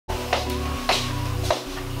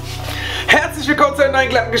Herzlich willkommen zu einem neuen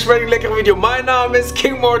glatten, geschmeckigen, leckeren Video. Mein Name ist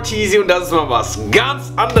Kingmorteezy und das ist mal was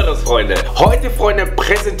ganz anderes, Freunde. Heute, Freunde,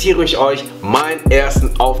 präsentiere ich euch meinen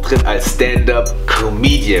ersten Auftritt als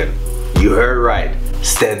Stand-Up-Comedian. You heard right,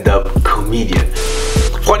 Stand-Up-Comedian.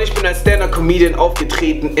 Freunde, ich bin als Stand-Up-Comedian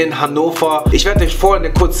aufgetreten in Hannover. Ich werde euch vorher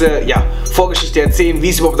eine kurze Vorgeschichte erzählen,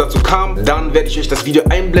 wie es überhaupt dazu kam. Dann werde ich euch das Video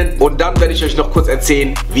einblenden und dann werde ich euch noch kurz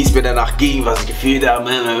erzählen, wie es mir danach ging, was ich gefühlt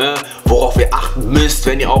habe, worauf ihr achten müsst,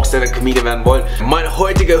 wenn ihr auch Stand-Up-Comedian werden wollt. Mein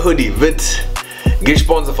heutiger Hoodie wird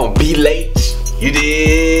gesponsert von BLM.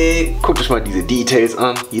 Guckt euch mal diese Details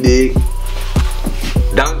an.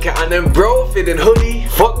 Danke an den Bro für den Hoodie.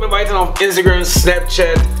 Folgt mir weiter auf Instagram,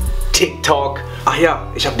 Snapchat, TikTok. Ach ja,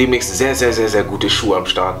 ich habe demnächst sehr gute Schuhe am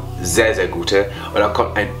Start. Sehr gute. Und da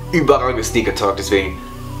kommt ein überragendes Sneaker Talk, deswegen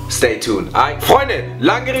stay tuned. Freunde,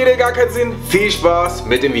 lange Rede, gar keinen Sinn. Viel Spaß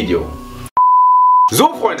mit dem Video. So,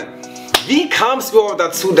 Freunde, wie kam es überhaupt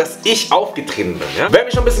dazu, dass ich aufgetreten bin? Ja? Wer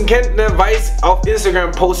mich schon ein bisschen kennt, weiß, auf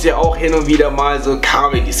Instagram poste ich auch hin und wieder mal so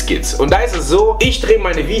Comedy-Skits. Und da ist es so, ich drehe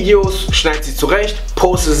meine Videos, schneide sie zurecht,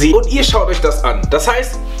 poste sie und ihr schaut euch das an. Das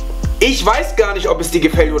heißt, ich weiß gar nicht, ob es dir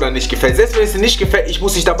gefällt oder nicht gefällt. Selbst wenn es dir nicht gefällt, ich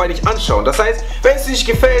muss dich dabei nicht anschauen. Das heißt, wenn es dir nicht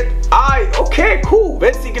gefällt, okay, cool.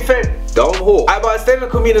 Wenn es dir gefällt, Daumen hoch. Aber als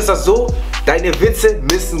Stand-Up-Comedian ist das so, deine Witze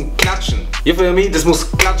müssen klatschen. You feel me? Das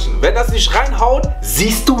muss klatschen. Wenn das nicht reinhaut,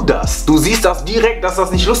 siehst du das. Du siehst das direkt, dass das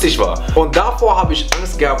nicht lustig war. Und davor habe ich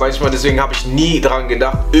Angst gehabt, deswegen habe ich nie daran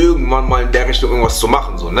gedacht, irgendwann mal in der Richtung irgendwas zu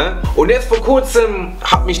machen. So, ne? Und jetzt vor kurzem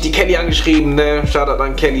hat mich die Kelly angeschrieben, ne? Shoutout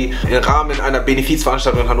an Kelly. Im Rahmen einer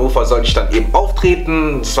Benefizveranstaltung in Hannover sollte ich dann eben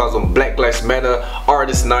auftreten. Das war so ein Black Lives Matter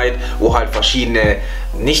Artist Night, wo halt verschiedene,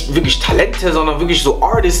 nicht wirklich Talente, sondern wirklich so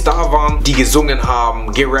Artists da waren, die gesungen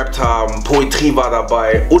haben, gerappt haben, Poetry war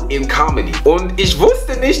dabei und eben Comedy. Und ich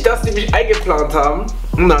wusste nicht, dass die mich eingeplant haben.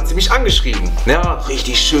 Und dann hat sie mich angeschrieben. Ja,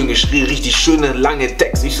 richtig schön geschrieben, richtig schöne lange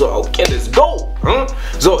Text. Ich so, okay, let's go.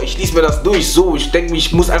 So, ich lese mir das durch. So, ich denke,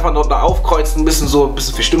 ich muss einfach noch da aufkreuzen, ein bisschen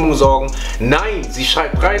für Stimmung sorgen. Nein, sie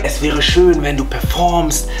schreibt rein, es wäre schön, wenn du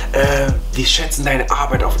performst. Wir schätzen deine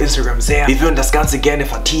Arbeit auf Instagram sehr. Wir würden das Ganze gerne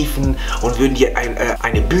vertiefen und würden dir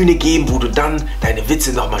eine Bühne geben, wo du dann deine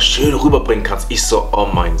Witze nochmal schön rüberbringen kannst. Ich so, oh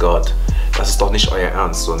mein Gott. Das ist doch nicht euer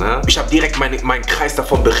Ernst, so, ne? Ich habe direkt meinen Kreis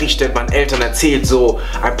davon berichtet, meinen Eltern erzählt, so.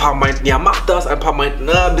 Ein paar meinten, ja, mach das, ein paar meinten,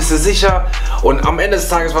 na, bist du sicher? Und am Ende des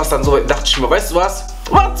Tages war es dann so, dachte ich mir, weißt du was?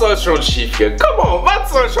 Was soll schon schief gehen? Come on, was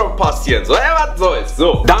soll schon passieren? So, was soll's?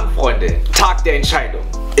 So. Dann, Freunde, Tag der Entscheidung.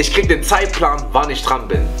 Ich krieg den Zeitplan, wann ich dran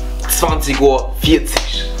bin. 20:40 Uhr.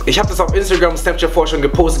 Ich habe das auf Instagram und Snapchat vorher schon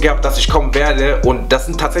gepostet gehabt, dass ich kommen werde. Und das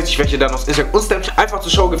sind tatsächlich welche dann aus Instagram und Snapchat einfach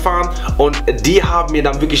zur Show gefahren. Und die haben mir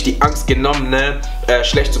dann wirklich die Angst genommen, ne,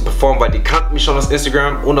 schlecht zu performen, weil die kannten mich schon aus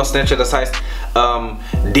Instagram und aus Snapchat. Das heißt,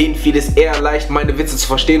 denen fiel es eher leicht, meine Witze zu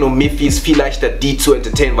verstehen. Und mir fiel es viel leichter, die zu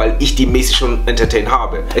entertainen, weil ich die mäßig schon entertained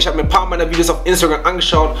habe. Ich habe mir ein paar meiner Videos auf Instagram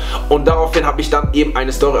angeschaut und daraufhin habe ich dann eben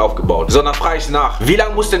eine Story aufgebaut. So, dann frage ich nach, wie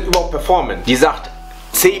lange muss denn überhaupt performen? Die sagt,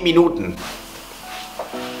 10 Minuten.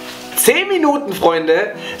 10 Minuten,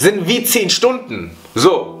 Freunde, sind wie 10 Stunden.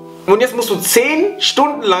 So, und jetzt musst du 10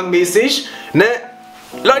 Stunden lang mäßig, ne,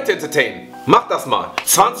 Leute entertainen. Mach das mal.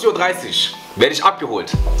 20:30 Uhr werde ich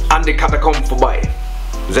abgeholt. An den Katakomben vorbei.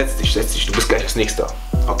 Setz dich, du bist gleich als Nächster.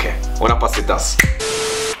 Okay, und dann passiert das.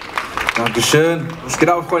 Dankeschön. Was geht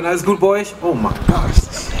ab, Freunde? Alles gut bei euch? Oh mein Gott.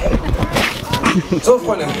 So,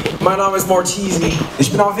 Freunde, mein Name ist Morteezy. Ich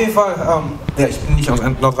bin auf jeden Fall, ich bin nicht aus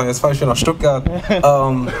Nordrhein-Westfalen, ich bin aus Stuttgart.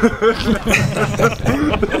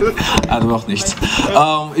 Also noch nichts.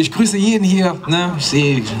 Ich grüße jeden hier, ne? Ich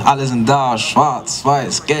sehe, alle sind da, schwarz,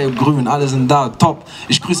 weiß, gelb, grün, alle sind da, top.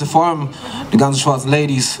 Ich grüße vor allem die ganzen schwarzen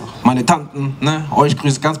Ladies, meine Tanten, ne? Euch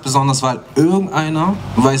grüße ich ganz besonders, weil irgendeiner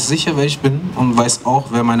weiß sicher, wer ich bin und weiß auch,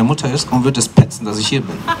 wer meine Mutter ist und wird es petzen, dass ich hier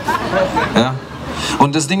bin. Ja?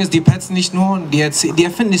 Und das Ding ist, die petzen nicht nur, die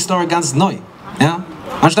erfinden die Story ganz neu. Ja?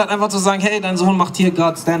 Anstatt einfach zu sagen, hey, dein Sohn macht hier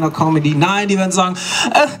gerade Stand-Up-Comedy. Nein, die werden sagen,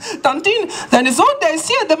 Tantin, dein Sohn, der ist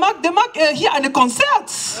hier, der mag hier eine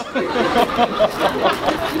Konzert.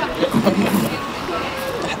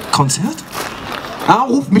 Konzert? Ah,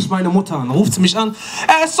 ruft mich meine Mutter an, ruft sie mich an.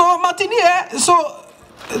 So, Martini, so,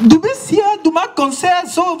 du bist hier, du magst Konzert,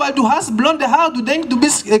 so, weil du hast blonde Haare, du denkst, du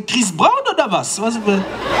bist Chris Brown oder was?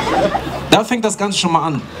 Da fängt das Ganze schon mal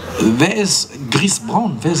an. Wer ist Chris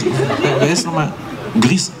Brown? Wer ist nochmal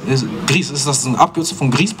Gries? Ist das eine Abkürzung von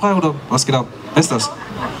Grießbrei oder was geht ab? Wer ist das?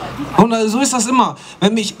 Und so ist das immer.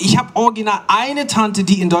 Ich habe original eine Tante,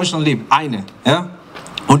 die in Deutschland lebt. Eine. Ja?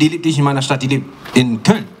 Und die lebt nicht in meiner Stadt, die lebt in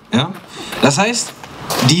Köln. Ja? Das heißt,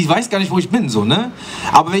 die weiß gar nicht, wo ich bin, so, ne?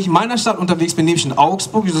 Aber wenn ich in meiner Stadt unterwegs bin, nämlich in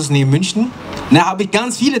Augsburg, das ist neben München, ne, habe ich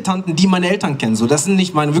ganz viele Tanten, die meine Eltern kennen, so. Das sind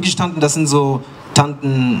nicht meine wirklichen Tanten, das sind so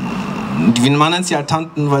Tanten, man nennt sie halt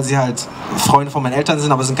Tanten, weil sie halt Freunde von meinen Eltern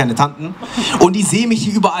sind, aber sind keine Tanten. Und die sehen mich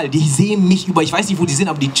hier überall, die sehen mich überall. Ich weiß nicht, wo die sind,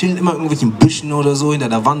 aber die chillen immer in irgendwelchen Büschen oder so hinter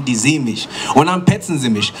der Wand, die sehen mich. Und dann petzen sie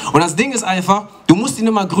mich. Und das Ding ist einfach, du musst ihn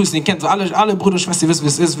immer grüßen. Ihr kennt alle Brüder und Schwestern, ihr wisst, wie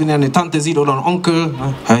es ist, wenn ihr eine Tante sieht oder einen Onkel.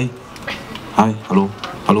 Hey, hi, hallo,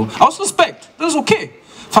 hallo. Aus Respekt, das ist okay.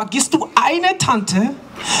 Vergisst du eine Tante,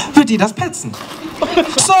 wird die das petzen.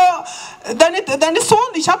 So, deine Sohn,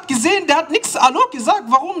 ich hab gesehen, der hat nichts Hallo gesagt,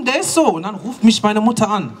 warum, der ist so. Und dann ruft mich meine Mutter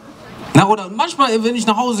an. Na, oder manchmal, wenn ich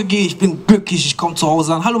nach Hause gehe, ich bin glücklich, ich komme zu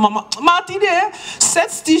Hause an. Hallo Mama, Martin,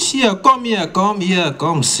 setz dich hier, komm hier,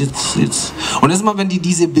 komm, sitz. Und das ist immer, wenn die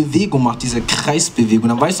diese Bewegung macht, diese Kreisbewegung,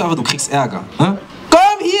 dann weißt du einfach, du kriegst Ärger. Ne?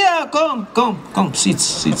 Komm hier, komm,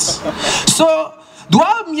 sitz. So, du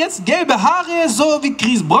hast jetzt gelbe Haare, so wie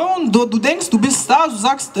Chris Brown. Du denkst, du bist da, du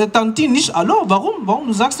sagst Tanti nicht Hallo. Warum?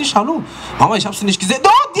 Du sagst nicht Hallo. Mama, ich hab sie nicht gesehen.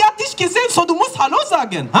 Doch, die hat dich gesehen, so du musst Hallo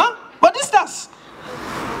sagen. Ha? Was ist das?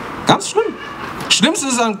 Ganz schlimm. Schlimmste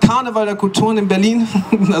ist an Karneval der Kulturen in Berlin.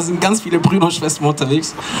 Da sind ganz viele Brüder und Schwestern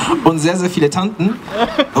unterwegs und sehr, sehr viele Tanten.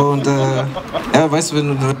 Und ja, weißt du,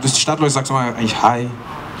 wenn du durch die Stadt läufst, sagst du mal eigentlich Hi,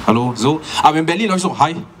 Hallo, so. Aber in Berlin läufst du so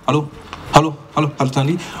Hi, Hallo. Hallo,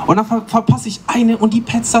 Tanti. Und dann verpasse ich eine und die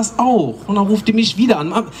petzt das auch. Und dann ruft die mich wieder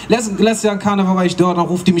an. Letztes Jahr an Karneval war ich dort, dann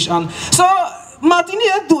ruft die mich an. So, Martin,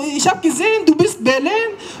 ich habe gesehen, du bist Berlin.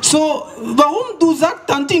 So, warum du sagst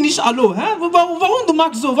Tanti nicht Hallo? Hä? Warum du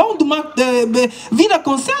magst so? Warum du magst wieder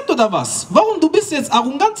Konzert oder was? Warum du bist jetzt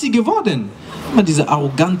Arroganti geworden? Immer diese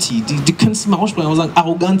Arroganti, die kannst du mal aussprechen, aber sagen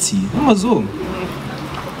Arroganti. Immer so.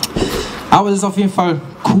 Aber es ist auf jeden Fall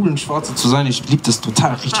cool, ein Schwarzer zu sein. Ich liebe das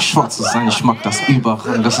total, richtig schwarz zu sein. Ich mag das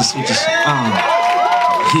überall. Das ist richtig...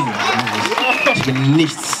 Ich bin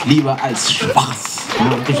nichts lieber als schwarz.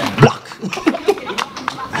 Richtig black.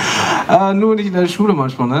 Nur nicht in der Schule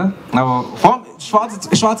manchmal, ne? Aber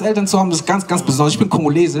schwarze Eltern zu haben, das ist ganz, ganz besonders. Ich bin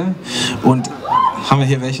Kongolese. Und haben wir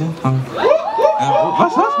hier welche?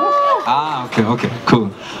 Was? Ah, okay, cool.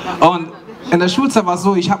 Und in der Schulzeit war es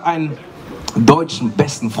so, ich habe einen deutschen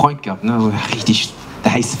besten Freund gehabt, ne? Also richtig,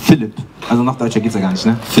 der heißt Philipp. Also noch deutscher geht's ja gar nicht,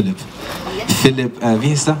 ne? Philipp, wie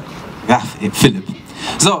hieß der? Ja, Philipp.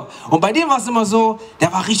 So, und bei dem war es immer so,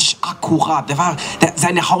 der war richtig akkurat,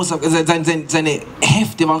 seine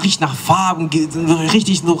Hefte waren richtig nach Farben,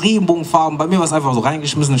 richtig so Regenbogenfarben. Bei mir war es einfach so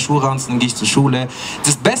reingeschmissene Schulranzen, dann gehe ich zur Schule.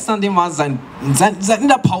 Das Beste an dem war in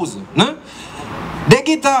der Pause, ne? Der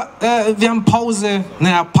geht da, wir haben Pause,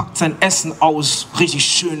 ne, er packt sein Essen aus, richtig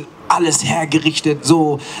schön, alles hergerichtet,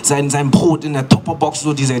 so sein Brot in der Tupperbox,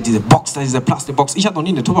 so diese Box da, diese Plastikbox. Ich hatte noch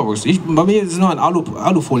nie eine Tupperbox. Bei mir ist es nur eine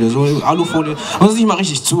Alufolie, so Alufolie. Und das ist nicht mal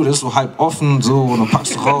richtig zu, das ist so halb offen, so, und dann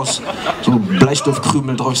packst du raus, so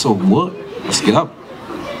Bleistiftkrümel drauf, so, what? Was geht ab?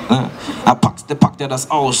 Ne? Da packt er das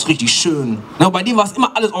aus, richtig schön. Ne? Bei dem war es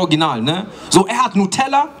immer alles original, ne? So, er hat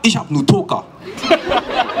Nutella, ich hab Nutoka.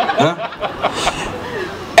 Ja?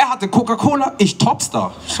 Er hatte Coca-Cola, ich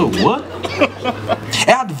Topstar. So, what?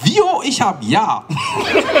 Er hat Vio, ich hab Ja.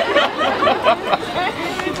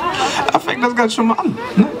 Da fängt das ganz schon mal an.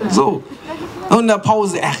 Ne? So. Und in der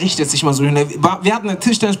Pause, er richtet sich mal so hin. Wir hatten eine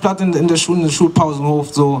Tischtennisplatte in der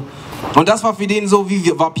Schulpausenhof, so. Und das war für den so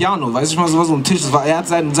wie war Piano, weißt du, mal so ein Tisch. Er hat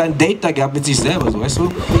sein Date da gehabt mit sich selber, so, weißt du.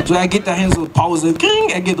 So, er geht dahin, so Pause,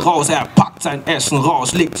 er geht raus, er packt sein Essen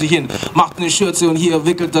raus, legt sich hin, macht eine Schürze und hier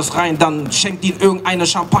wickelt das rein, dann schenkt ihn irgendeine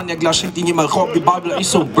Champagnerglas, schenkt ihn jemand Rob, gebabbelt. Ich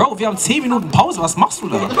so, Bro, wir haben 10 Minuten Pause, was machst du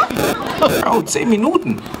da? Bro, 10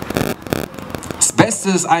 Minuten. Das Beste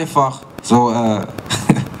ist einfach, so,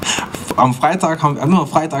 am Freitag haben wir immer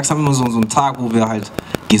so einen Tag, wo wir halt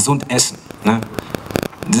gesund essen, ne?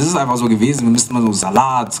 Das ist einfach so gewesen, wir müssten mal so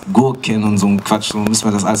Salat, Gurken und so ein Quatsch, so müssen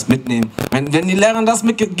wir das alles mitnehmen. Wenn die Lehrerin das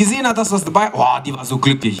gesehen hat, dass das dabei, oh, die war so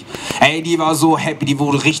glücklich. Ey, die war so happy, die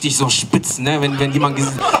wurde richtig so spitz, ne? Wenn sie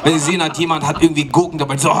gesehen hat, jemand hat irgendwie Gurken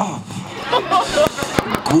dabei, so, oh,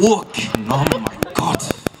 Gurken, oh mein Gott.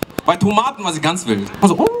 Bei Tomaten war sie ganz wild.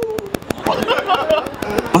 Also, oh,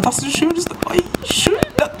 was hast du Schönes dabei? Schön,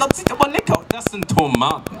 das sieht aber lecker aus. Das sind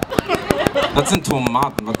Tomaten. Das sind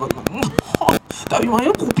Tomaten. Oh, darf ich mal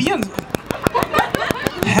hier probieren?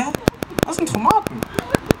 Hä? Das sind Tomaten.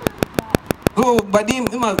 So, bei dem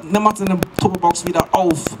immer, der macht seine Tupperbox wieder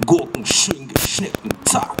auf. Gurken schön geschnitten.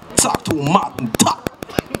 Zack, zack, Tomaten, zack.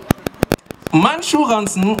 Mein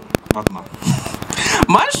Schuhranzen, warte mal.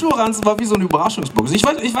 Mein Schuhranzen war wie so eine Überraschungsbox. Ich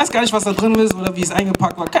weiß gar nicht, was da drin ist oder wie es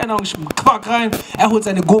eingepackt war. Keine Ahnung, ich Quark rein. Er holt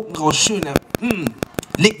seine Gurken raus, schön.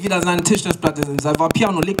 Legt wieder seine Tischtennisplatte in sein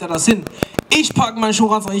Piano, legt er das hin. Ich packe meinen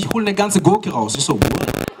Schuhranzen, ich hole eine ganze Gurke raus. Ich so,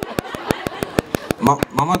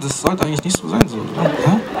 Mama, das sollte eigentlich nicht so sein. So,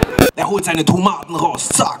 ja? Er holt seine Tomaten raus,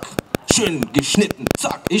 zack. Schön geschnitten,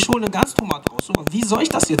 zack. Ich hole eine ganze Tomate raus. So, wie soll ich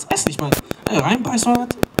das jetzt essen? Ich meine, reinbeißen oder was?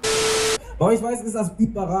 Aber ich weiß, ist das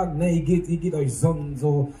überragend. Ne? Ihr geht euch Sonnen,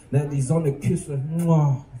 so, ne? Die Sonne küsst euch.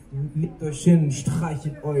 Legt euch hin,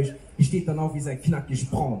 streichelt euch. Die steht dann auf, wie seid knackig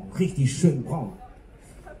braun. Richtig schön braun.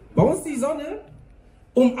 Bei uns die Sonne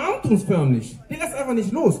umarmt uns förmlich. Die lässt einfach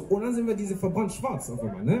nicht los. Und dann sind wir diese verbrannt schwarz auf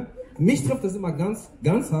einmal, ne? Mich trifft das immer ganz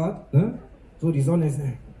hart, ne? So, die Sonne ist,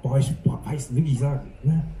 boah, ich weiß, will ich sagen,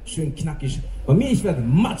 ne? Schön knackig. Bei mir, ich werde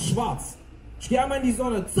matt schwarz. Ich gehe einmal in die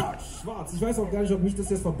Sonne, zack, schwarz. Ich weiß auch gar nicht, ob mich das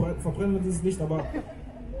jetzt verbrennen wird, dieses Licht, aber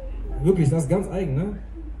wirklich, das ist ganz eigen, ne?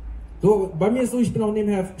 So, bei mir ist so, ich bin auch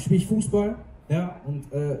nebenher, spiele ich Fußball, ja,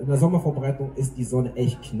 und in der Sommervorbereitung ist die Sonne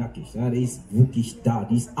echt knackig, ja, die ist wirklich da,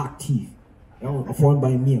 die ist aktiv, ja, und vor allem bei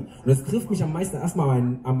mir. Und das trifft mich am meisten erstmal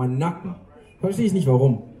an meinen Nacken. Verstehe ich nicht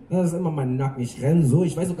warum. Das ist immer mein Nacken, ich renne so,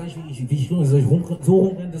 ich weiß auch gar nicht, wie ich renne, soll ich so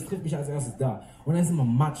rumrennen, das trifft mich als erstes da. Und dann ist immer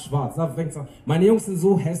matt schwarz, da fängt's an. Meine Jungs sind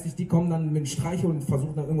so hässlich, die kommen dann mit Streichel und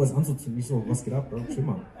versuchen dann irgendwas anzuziehen. Ich so, was geht ab, Bro? Chill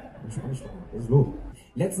mal. Was ist los?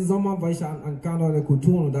 Letzten Sommer war ich an Karneval der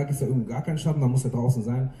Kulturen und da gibt's ja irgendwie gar keinen Schatten, da musst du draußen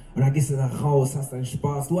sein. Und dann gehst du da raus, hast deinen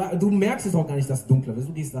Spaß. Du merkst es auch gar nicht, dass es dunkler ist.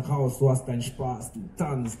 Du gehst da raus, du hast deinen Spaß, du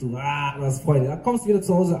tanzt, du hast Freude. Da kommst du wieder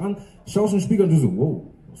zu Hause an, schaust in den Spiegel und du so, wow,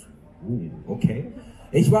 okay.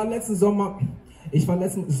 Ich war letzten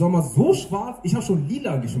Sommer so schwarz, ich habe schon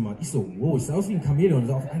lila geschimmert. Ich so, wow, ich sah aus wie ein Chamäleon.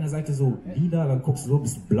 So auf einer Seite so lila, dann guckst du so,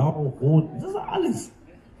 bist blau, rot, das ist alles.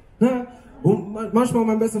 Ne? Und manchmal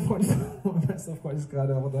mein bester Freund ist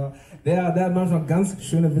gerade auch da, der hat manchmal ganz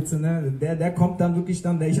schöne Witze, ne? Der kommt dann wirklich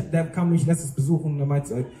dann, der kam mich letztes besuchen und der meint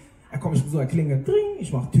so, er kommt mich besuchen, er klingelt, dring,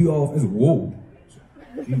 ich mach Tür auf, also wow.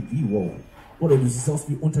 Wie wow? Oder du siehst aus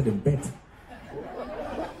wie unter dem Bett.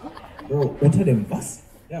 Oh, unter dem was?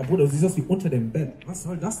 Ja, Bruder, du siehst aus wie unter dem Bett. Was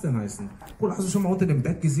soll das denn heißen? Bruder, hast du schon mal unter dem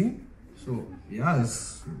Bett gesehen? So, ja,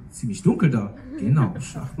 ist ziemlich dunkel da. Genau,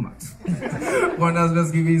 Schachmatt. Und das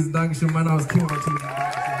wär's gewesen. Dankeschön, mein Name ist Kingmorteezy.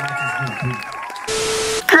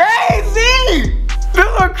 Crazy! Das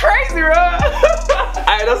war crazy, bro!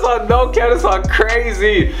 Ey, das war no cap, das war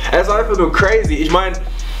crazy. Es war einfach nur crazy. Ich meine,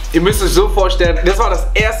 ihr müsst euch so vorstellen, das war das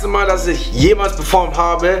erste Mal, dass ich jemals performt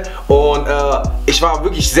habe und ich war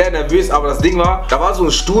wirklich sehr nervös, aber das Ding war, da war so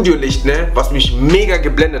ein Studiolicht, ne, was mich mega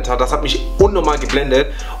geblendet hat, das hat mich unnormal geblendet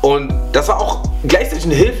und das war auch gleichzeitig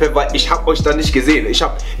eine Hilfe, weil ich habe euch da nicht gesehen. Ich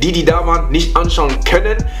habe die da waren, nicht anschauen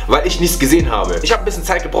können, weil ich nichts gesehen habe. Ich habe ein bisschen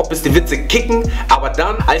Zeit gebraucht, bis die Witze kicken, aber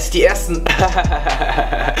dann, als ich die ersten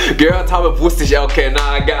gehört habe, wusste ich, okay,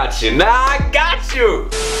 na, I got you.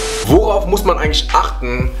 Worauf muss man eigentlich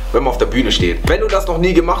achten, wenn man auf der Bühne steht? Wenn du das noch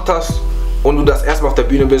nie gemacht hast und du das erstmal auf der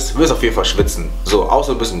Bühne bist, wirst du auf jeden Fall schwitzen. So,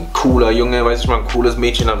 außer du bist ein cooler Junge, weiß ich mal, ein cooles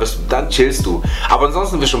Mädchen, dann chillst du. Aber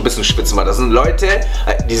ansonsten wirst du schon ein bisschen schwitzen, weil das sind Leute,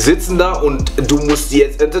 die sitzen da und du musst die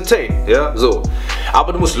jetzt entertainen, ja, so.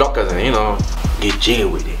 Aber du musst locker sein, you know, get jiggy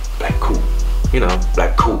with it, bleib cool. You know,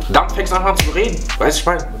 bleib cool. Dann fängst du an zu reden. Weißt du, ich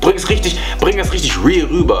meine, bring es richtig real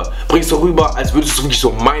rüber. Bring es so rüber, als würdest du es wirklich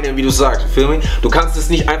so meinen, wie du sagst. Du kannst es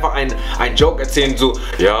nicht einfach ein Joke erzählen, so,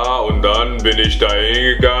 ja, und dann bin ich da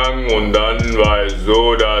hingegangen und dann war es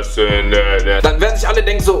so, dass. Dann werden sich alle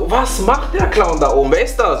denken, so, was macht der Clown da oben? Wer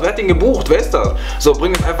ist das? Wer hat den gebucht? Wer ist das? So,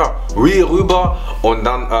 bring es einfach real rüber und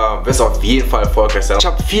dann wirst du auf jeden Fall erfolgreich sein. Ich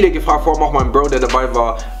habe viele gefragt, vor allem auch mein Bro, der dabei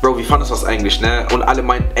war, Bro, wie fandest du das eigentlich, ne? Und alle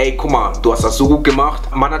meinten, ey, guck mal, du hast das so gut gemacht.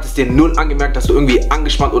 Man hat es dir null angemerkt, dass du irgendwie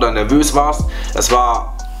angespannt oder nervös warst. Das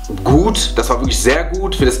war gut, das war wirklich sehr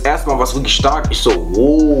gut. Für das erste Mal war es wirklich stark. Ich so,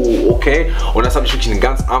 wow, okay. Und das habe ich wirklich den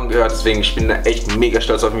ganzen Abend gehört. Deswegen, ich bin da echt mega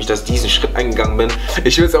stolz auf mich, dass ich diesen Schritt eingegangen bin.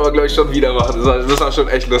 Ich will es aber, glaube ich, schon wieder machen. Das war schon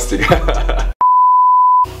echt lustig.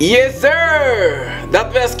 Yes, sir!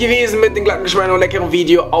 Das wär's gewesen mit dem glatten Geschmein und leckeren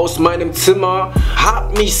Video aus meinem Zimmer.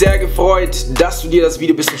 Hat mich sehr gefreut, dass du dir das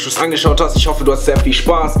Video bis zum Schluss angeschaut hast. Ich hoffe, du hast sehr viel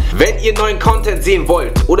Spaß. Wenn ihr neuen Content sehen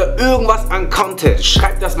wollt oder irgendwas an Content,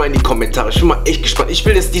 schreibt das mal in die Kommentare. Ich bin mal echt gespannt. Ich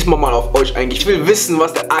will das diesmal mal auf euch eingehen. Ich will wissen,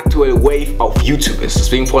 was der aktuelle Wave auf YouTube ist.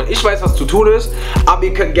 Deswegen, Freunde, ich weiß, was zu tun ist. Aber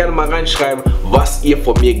ihr könnt gerne mal reinschreiben, was ihr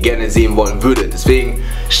von mir gerne sehen wollen würdet. Deswegen,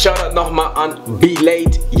 Shoutout nochmal an Be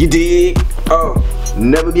Late, you dig? Oh,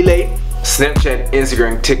 never be late. Snapchat,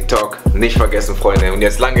 Instagram, TikTok, nicht vergessen, Freunde. Und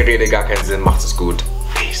jetzt lange Rede, gar keinen Sinn, macht es gut.